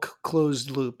Hulk closed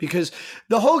loop? Because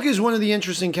the Hulk is one of the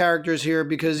interesting characters here,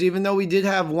 because even though we did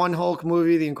have one Hulk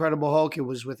movie, The Incredible Hulk, it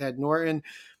was with Ed Norton.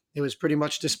 It was pretty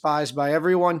much despised by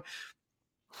everyone.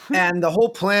 And the whole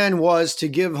plan was to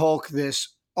give Hulk this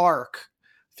arc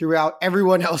throughout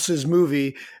everyone else's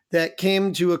movie that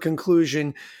came to a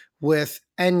conclusion with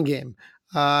Endgame.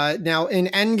 Now, in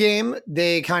Endgame,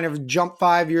 they kind of jump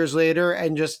 5 years later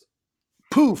and just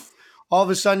poof, all of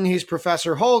a sudden he's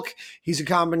Professor Hulk. He's a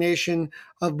combination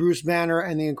of Bruce Banner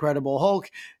and the Incredible Hulk,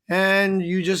 and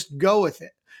you just go with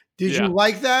it. Did you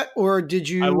like that, or did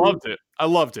you? I loved it.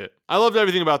 I loved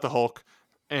everything about the Hulk,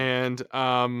 and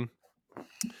I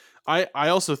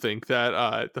also think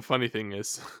that the funny thing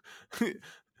is.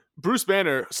 Bruce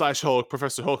Banner / Hulk,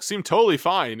 Professor Hulk, seemed totally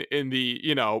fine in the,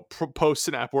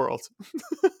 post-snap world.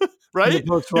 Right? He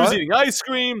was eating ice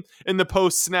cream in the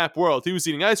post-snap world. He was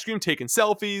eating ice cream, taking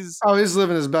selfies. Oh, he's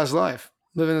living his best life.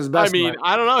 I mean,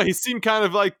 I don't know. He seemed kind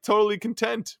of like totally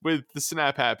content with the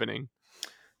snap happening.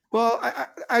 Well,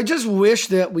 I just wish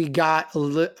that we got a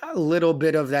little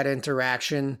bit of that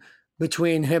interaction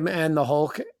between him and the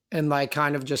Hulk, and like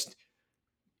kind of just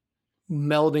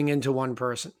melding into one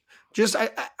person. Because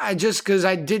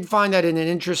I did find that an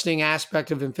interesting aspect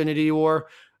of Infinity War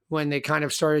when they kind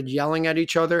of started yelling at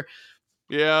each other.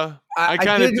 Yeah, I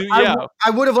kind of do. Yeah,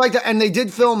 I would have liked that, and they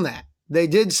did film that. They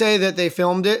did say that they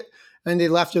filmed it and they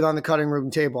left it on the cutting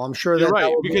room table. I'm sure you're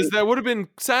right, because that would have been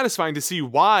satisfying to see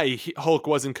why Hulk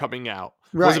wasn't coming out.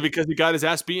 Right. Was it because he got his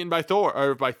ass beaten by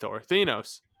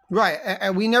Thanos? Right,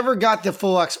 and we never got the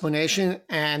full explanation,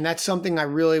 and that's something I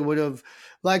really would have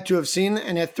like to have seen.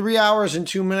 And at 3 hours and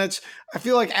 2 minutes, I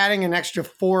feel like adding an extra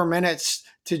 4 minutes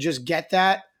to just get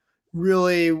that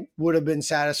really would have been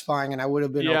satisfying, and I would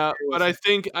have been okay with it.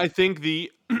 I think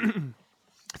the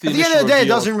at the end of the day, it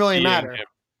doesn't really matter.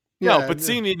 No, but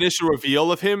seeing the initial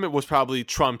reveal of him, it was probably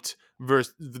trumped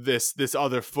versus this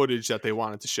other footage that they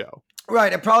wanted to show.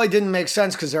 Right. It probably didn't make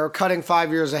sense because they were cutting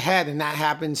 5 years ahead, and that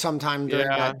happened sometime during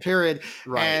that period.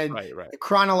 Right.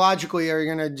 Chronologically, are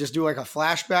you going to just do like a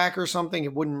flashback or something?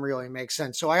 It wouldn't really make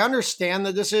sense. So I understand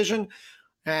the decision,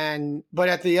 but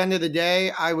at the end of the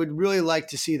day, I would really like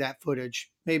to see that footage,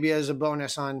 maybe as a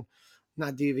bonus on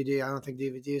not DVD. I don't think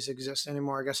DVDs exist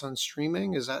anymore. I guess on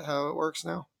streaming. Is that how it works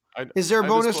now? Is there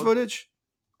bonus footage?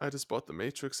 I just bought The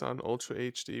Matrix on Ultra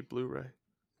HD Blu-ray.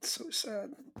 It's so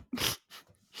sad.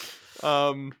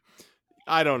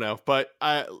 I don't know, but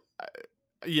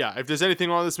if there's anything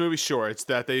wrong with this movie, sure, it's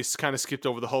that they kind of skipped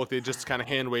over the Hulk. They just kind of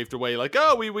hand waved away, like,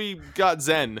 oh, we got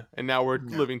Zen, and now we're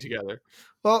living together.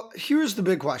 Well, here's the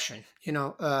big question.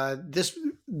 This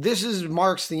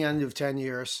marks the end of 10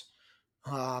 years.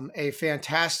 A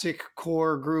fantastic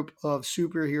core group of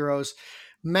superheroes,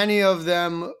 many of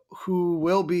them who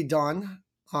will be done,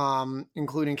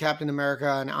 including Captain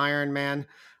America and Iron Man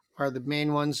are the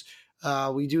main ones.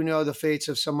 We do know the fates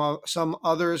of some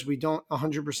others. We don't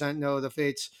 100% know the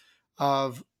fates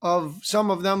of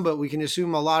some of them, but we can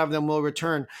assume a lot of them will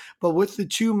return. But with the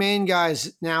two main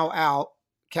guys now out,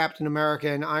 Captain America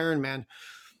and Iron Man,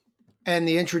 and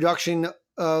the introduction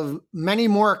of many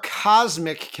more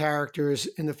cosmic characters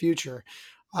in the future,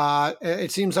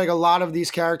 it seems like a lot of these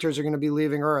characters are going to be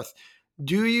leaving Earth.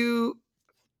 Do you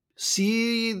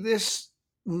see this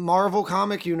Marvel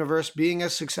comic universe being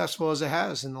as successful as it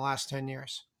has in the last 10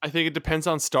 years? I think it depends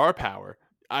on star power.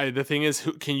 The thing is,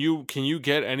 can you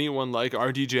get anyone like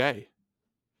RDJ?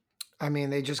 I mean,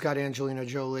 they just got Angelina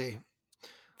Jolie.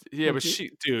 Yeah, but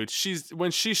she's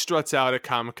when she struts out at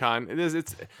Comic-Con,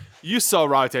 it's you saw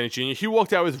Robert Downey Jr. He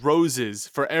walked out with roses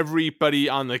for everybody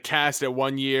on the cast at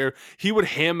one year. He would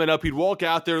ham it up. He'd walk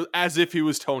out there as if he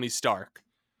was Tony Stark.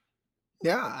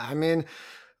 Yeah, I mean,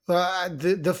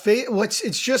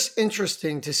 it's just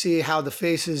interesting to see how the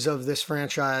faces of this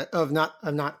franchise of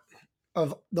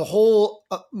the whole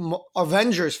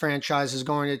Avengers franchise is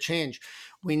going to change.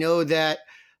 We know that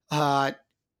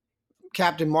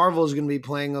Captain Marvel is going to be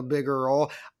playing a bigger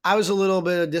role. I was a little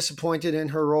bit disappointed in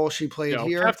her role she played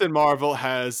here. Captain Marvel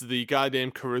has the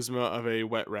goddamn charisma of a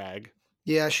wet rag.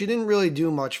 Yeah, she didn't really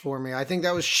do much for me. I think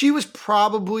she was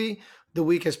probably the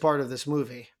weakest part of this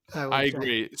movie. I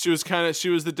agree. She was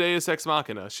the Deus Ex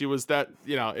Machina. She was that,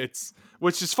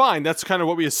 which is fine. That's kind of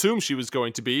what we assumed she was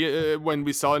going to be when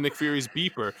we saw Nick Fury's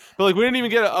beeper. But like, we didn't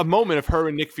even get a moment of her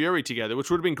and Nick Fury together, which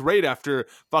would have been great after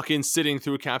fucking sitting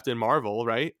through Captain Marvel,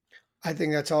 right? I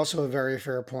think that's also a very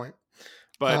fair point.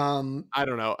 But I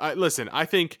don't know. Listen, I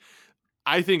think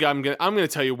I'm gonna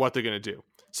tell you what they're gonna do.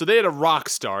 So they had a rock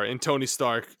star in Tony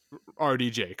Stark,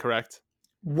 RDJ, correct?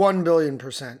 1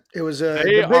 billion%. It was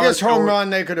the biggest home run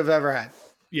they could have ever had.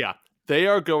 Yeah, they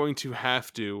are going to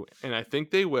have to, and I think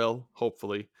they will.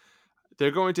 Hopefully, they're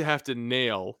going to have to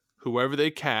nail whoever they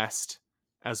cast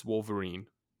as Wolverine.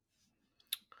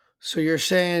 So you're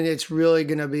saying it's really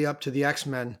going to be up to the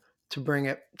X-Men to bring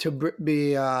it to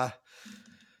be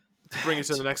to bring it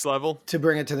to the next level. To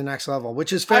bring it to the next level,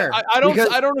 which is fair. I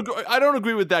don't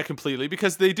agree with that completely,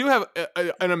 because they do have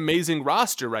an amazing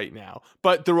roster right now,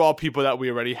 but they're all people that we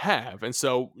already have, and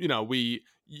so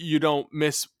you don't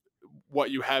miss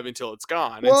what you have until it's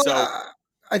gone. Well, and so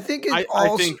I think I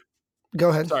think. Go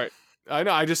ahead. Sorry, I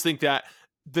know. I just think that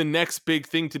the next big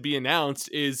thing to be announced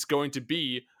is going to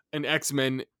be an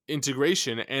X-Men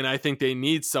integration, and I think they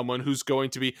need someone who's going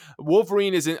to be.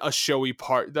 Wolverine isn't a showy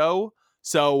part though,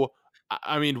 so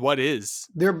I mean, what is?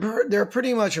 They're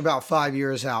pretty much about 5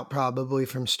 years out probably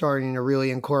from starting to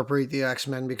really incorporate the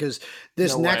X-Men, because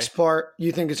this next part,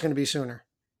 you think it's going to be sooner?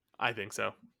 I think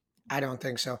so. I don't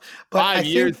think so, but I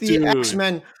think the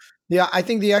X-Men. Yeah, I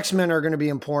think the X-Men are going to be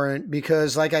important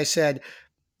because, like I said,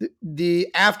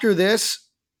 after this,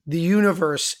 the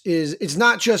universe it's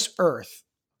not just Earth.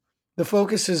 The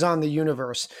focus is on the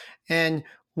universe. And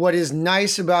what is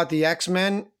nice about the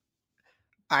X-Men,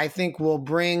 I think, will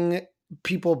bring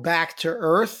people back to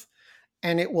Earth,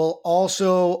 and it will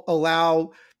also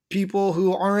allow people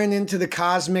who aren't into the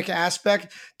cosmic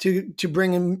aspect to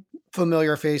bring in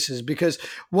familiar faces, because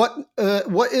what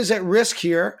is at risk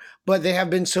here, but they have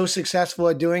been so successful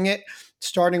at doing it,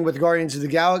 starting with Guardians of the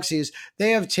Galaxies,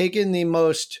 they have taken the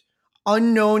most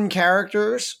unknown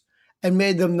characters and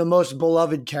made them the most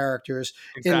beloved characters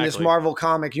in this Marvel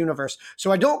comic universe.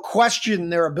 So I don't question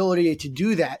their ability to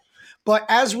do that. But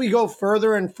as we go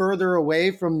further and further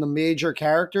away from the major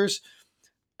characters,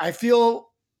 I feel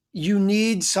you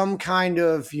need some kind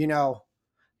of,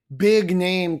 big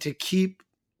name to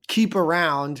keep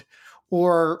around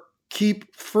or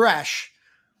keep fresh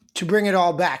to bring it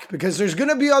all back, because there's going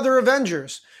to be other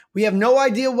Avengers. We have no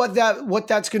idea what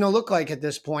that's going to look like at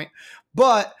this point,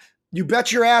 but you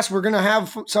bet your ass we're going to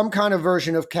have some kind of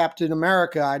version of Captain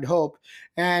America, I'd hope.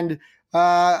 And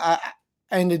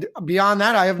beyond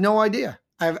that, I have no idea.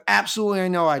 I have absolutely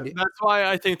no idea. That's why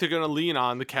I think they're going to lean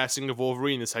on the casting of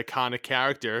Wolverine, this iconic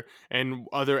character, and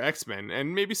other X-Men,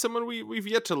 and maybe someone we've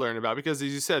yet to learn about, because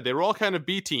as you said, they were all kind of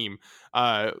B-team.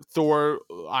 Thor,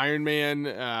 Iron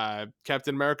Man,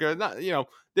 Captain America,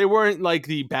 they weren't like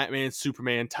the Batman,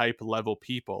 Superman type level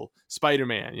people,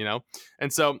 Spider-Man,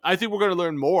 And so I think we're going to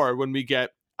learn more when we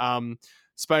get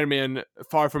Spider-Man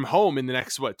Far From Home in the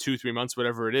next, 2-3 months,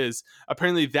 whatever it is.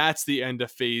 Apparently that's the end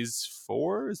of phase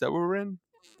 4. Is that what we're in?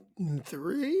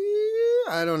 3?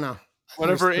 I don't know.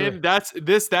 Whatever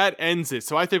that ends it.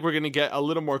 So I think we're going to get a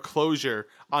little more closure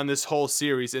on this whole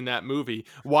series in that movie,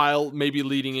 while maybe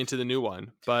leading into the new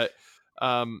one. But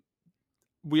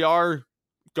we are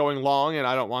going long, and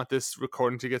I don't want this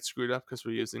recording to get screwed up because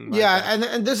we're using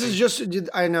and this is just,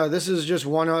 I know this is just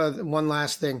one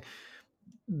last thing.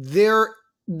 There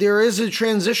is a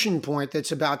transition point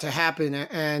that's about to happen,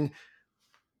 and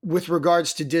with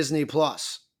regards to Disney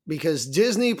Plus, because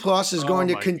Disney Plus is going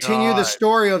to continue the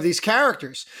story of these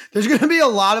characters. There's going to be a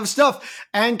lot of stuff,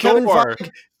 and Kevin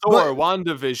Feige, Thor,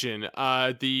 WandaVision,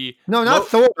 not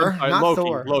Thor, not Loki,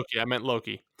 Thor. Loki. I meant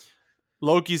Loki.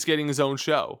 Loki's getting his own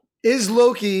show. Is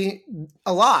Loki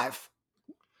alive?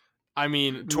 I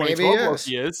mean, 2012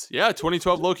 Loki is. Yeah,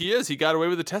 2012 Loki is. He got away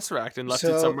with the Tesseract and left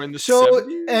it somewhere in the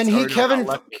 70s. And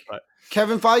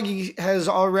Kevin Feige has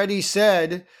already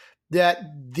said that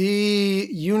the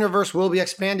universe will be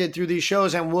expanded through these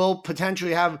shows and will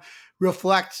potentially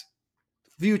reflect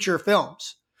future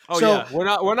films. Oh so, yeah,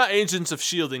 we're not agents of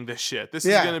shielding this shit. This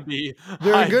is going to be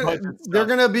they're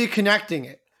going to be connecting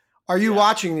it. Are you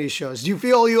watching these shows? Do you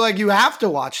feel you have to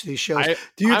watch these shows?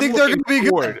 Do you think they're going to be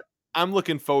good? I'm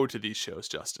looking forward to these shows,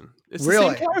 Justin. It's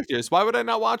really? The same characters. Why would I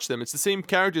not watch them? It's the same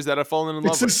characters that I've fallen in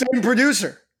love with. It's the same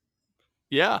producer.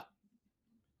 Yeah.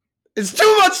 It's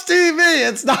too much TV.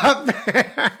 It's not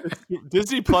fair.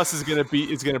 Disney Plus is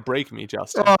gonna break me,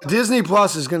 Justin. Oh, Disney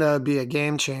Plus is gonna be a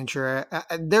game changer.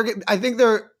 I think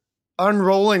they're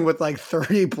unrolling with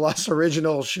 30 plus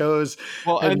original shows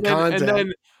and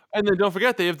content. And then don't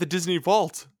forget they have the Disney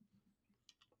Vault.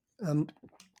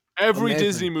 Every amazing.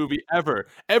 Disney movie ever,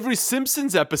 every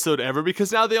Simpsons episode ever,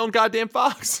 because now they own goddamn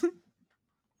Fox.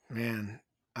 Man,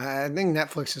 I think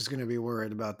Netflix is gonna be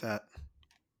worried about that.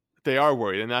 They are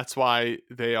worried, and that's why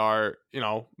they are,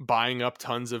 buying up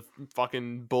tons of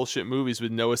fucking bullshit movies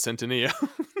with Noah Centineo.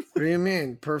 What do you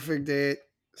mean? Perfect Date,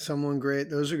 Someone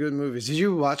Great. Those are good movies. Did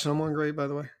you watch Someone Great, by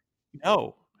the way?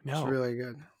 No. It's really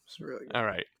good. All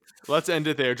right. Let's end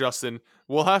it there, Justin.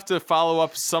 We'll have to follow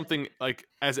up something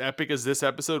as epic as this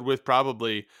episode with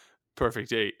probably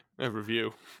Perfect Date, a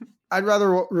review. I'd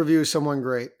rather review Someone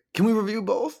Great. Can we review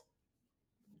both?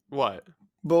 What?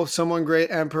 Both Someone Great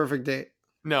and Perfect Date.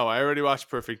 No, I already watched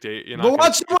Perfect Date. But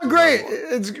watch Someone Great.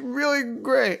 It's really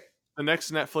great. The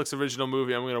next Netflix original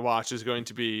movie I'm going to watch is going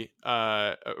to be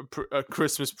a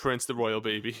Christmas Prince, the Royal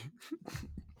Baby.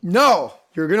 No,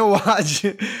 you're going to watch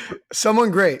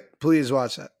Someone Great. Please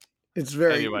watch that. It's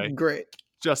very great.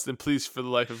 Justin, please, for the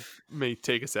life of me,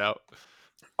 take us out.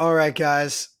 All right,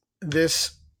 guys.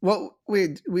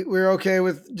 We're okay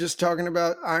with just talking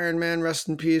about Iron Man. Rest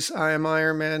in peace. I am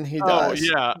Iron Man. He dies. Oh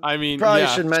yeah, I mean, probably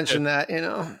should mention that.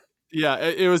 Yeah,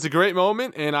 it was a great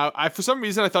moment, and I for some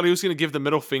reason I thought he was going to give the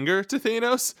middle finger to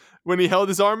Thanos when he held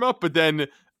his arm up, but then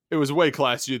it was way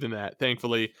classier than that.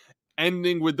 Thankfully,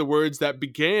 ending with the words that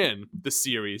began the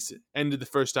series, ended the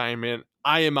first Iron Man.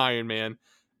 I am Iron Man.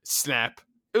 Snap.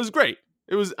 It was great.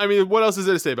 It was. I mean, what else is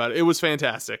there to say about it? It was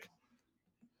fantastic.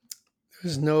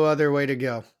 There's no other way to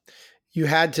go. You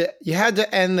had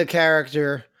to end the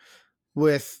character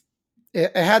with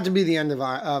it had to be the end of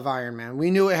Iron Man. We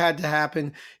knew it had to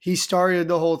happen. He started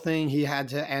the whole thing. He had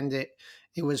to end it.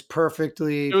 It was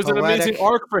perfectly It was poetic. an amazing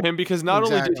arc for him because not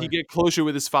only did he get closure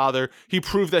with his father, he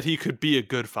proved that he could be a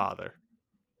good father.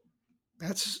 I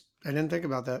didn't think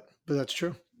about that, but that's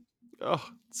true. Oh,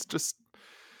 it's just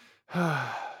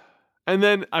and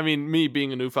then, I mean, me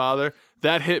being a new father,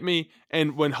 that hit me.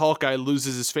 And when Hawkeye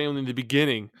loses his family in the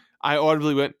beginning, I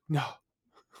audibly went, no.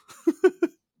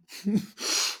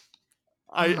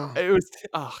 It was,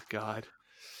 oh God.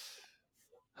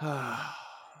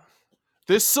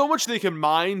 There's so much they can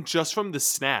mine just from the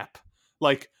snap.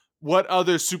 Like what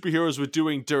other superheroes were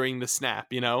doing during the snap,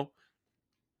 Yeah,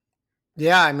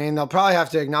 I mean, they'll probably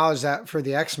have to acknowledge that for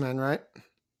the X-Men, right?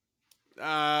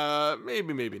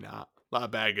 Maybe not. A lot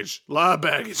of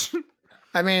baggage.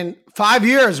 I mean, 5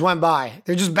 years went by.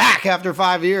 They're just back after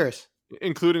 5 years.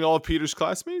 Including all of Peter's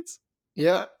classmates?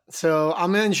 Yeah. So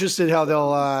I'm interested how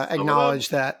they'll acknowledge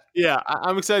that. Yeah,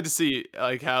 I'm excited to see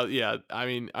how, I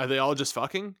mean, are they all just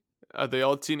fucking? Are they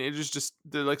all teenagers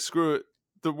they're like, screw it.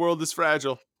 The world is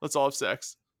fragile. Let's all have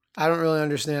sex. I don't really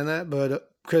understand that,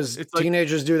 but because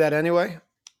teenagers do that anyway.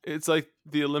 It's like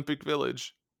the Olympic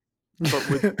Village, but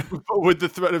with the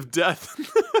threat of death.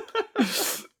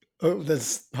 Oh,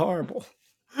 that's horrible.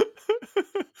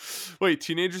 Wait,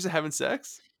 teenagers are having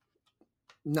sex?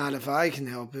 Not if I can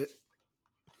help it.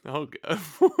 Oh, God.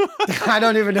 I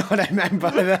don't even know what I meant by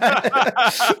that.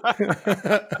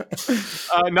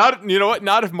 You know what?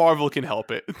 Not if Marvel can help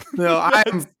it. No,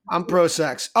 I'm pro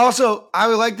sex. Also, I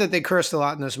would like that they cursed a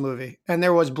lot in this movie, and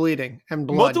there was bleeding and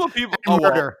blood, multiple people, and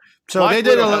murder. So they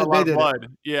did a lot of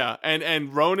blood. Yeah,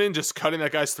 and Ronan just cutting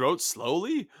that guy's throat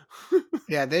slowly.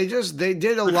 Yeah, they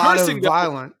did a lot of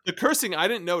violent. The cursing I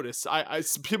didn't notice.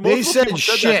 They said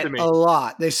shit a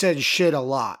lot. They said shit a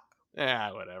lot.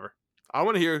 Yeah, whatever. I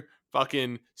want to hear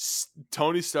fucking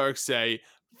Tony Stark say,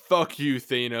 "Fuck you,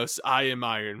 Thanos. I am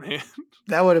Iron Man."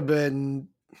 That would have been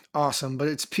awesome, but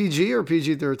it's PG or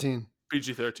PG-13?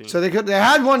 PG-13. So they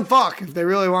had one fuck if they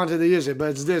really wanted to use it, but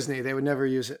it's Disney. They would never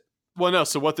use it. Well, no.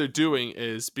 So what they're doing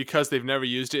is because they've never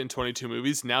used it in 22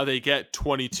 movies, now they get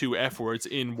 22 F words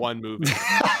in one movie.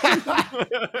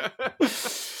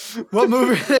 What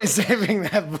movie are they saving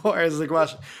that for is the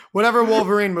question. Whatever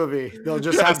Wolverine movie, they'll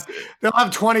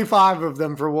have 25 of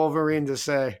them for Wolverine to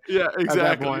say. Yeah,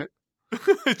 exactly.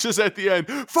 Just at the end,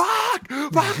 fuck.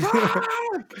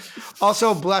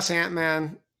 Also, bless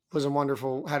Ant-Man. had a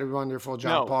wonderful job.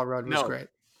 No, Paul Rudd was no. great.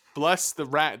 Bless the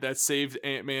rat that saved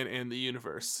Ant-Man and the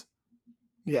universe.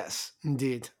 Yes,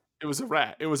 indeed. It was a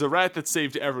rat. It was a rat that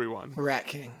saved everyone. Rat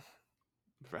King.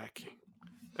 Rat King.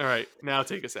 All right, now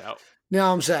take us out.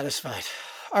 Now I'm satisfied.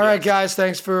 All right, guys.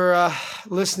 Thanks for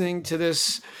listening to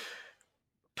this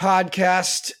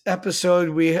podcast episode.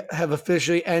 We have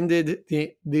officially ended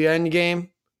the end game.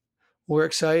 We're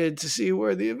excited to see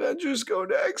where the Avengers go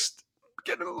next.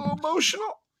 Getting a little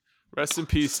emotional. Rest in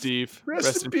peace, Steve.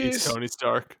 Rest in peace, Tony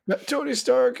Stark. Tony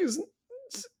Stark is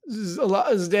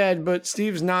dead, but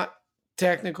Steve's not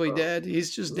technically dead.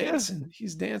 He's just dancing.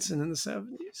 He's dancing in the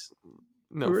 70s.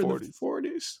 No, or 40s. in the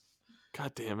 40s.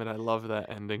 God damn it. I love that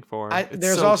ending for him.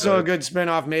 There's so also a good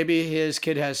spinoff. Maybe his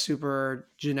kid has super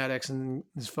genetics and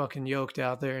is fucking yoked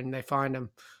out there and they find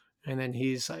him and then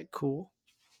he's like, cool.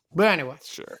 But anyway.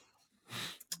 Sure.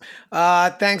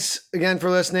 Thanks again for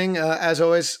listening. As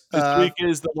always. This week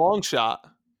is the long shot.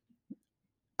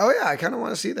 Oh, yeah. I kind of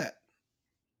want to see that.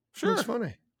 Sure. It's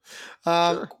funny.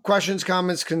 Sure. Questions,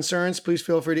 comments, concerns, please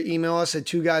feel free to email us at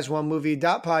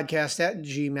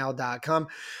 2guys1movie.podcast@gmail.com.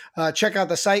 Check out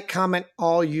the site, comment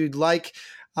all you'd like.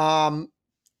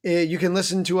 You can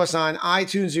listen to us on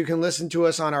iTunes. You can listen to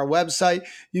us on our website.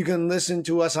 You can listen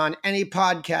to us on any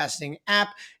podcasting app,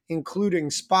 including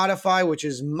Spotify, which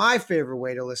is my favorite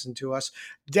way to listen to us.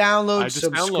 Download,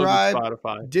 subscribe.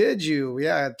 Spotify. Did you?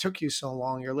 Yeah, it took you so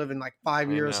long. You're living like 5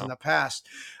 years in the past.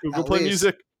 Google Play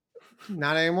Music.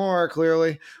 Not anymore,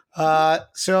 clearly.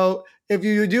 So if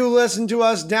you do listen to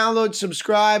us, download,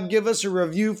 subscribe, give us a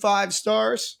review, 5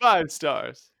 stars. 5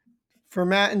 stars. For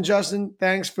Matt and Justin,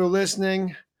 thanks for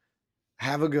listening.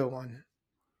 Have a good one.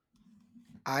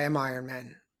 I am Iron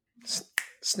Man.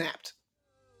 Snapped.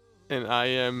 And I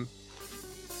am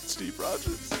Steve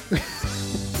Rogers.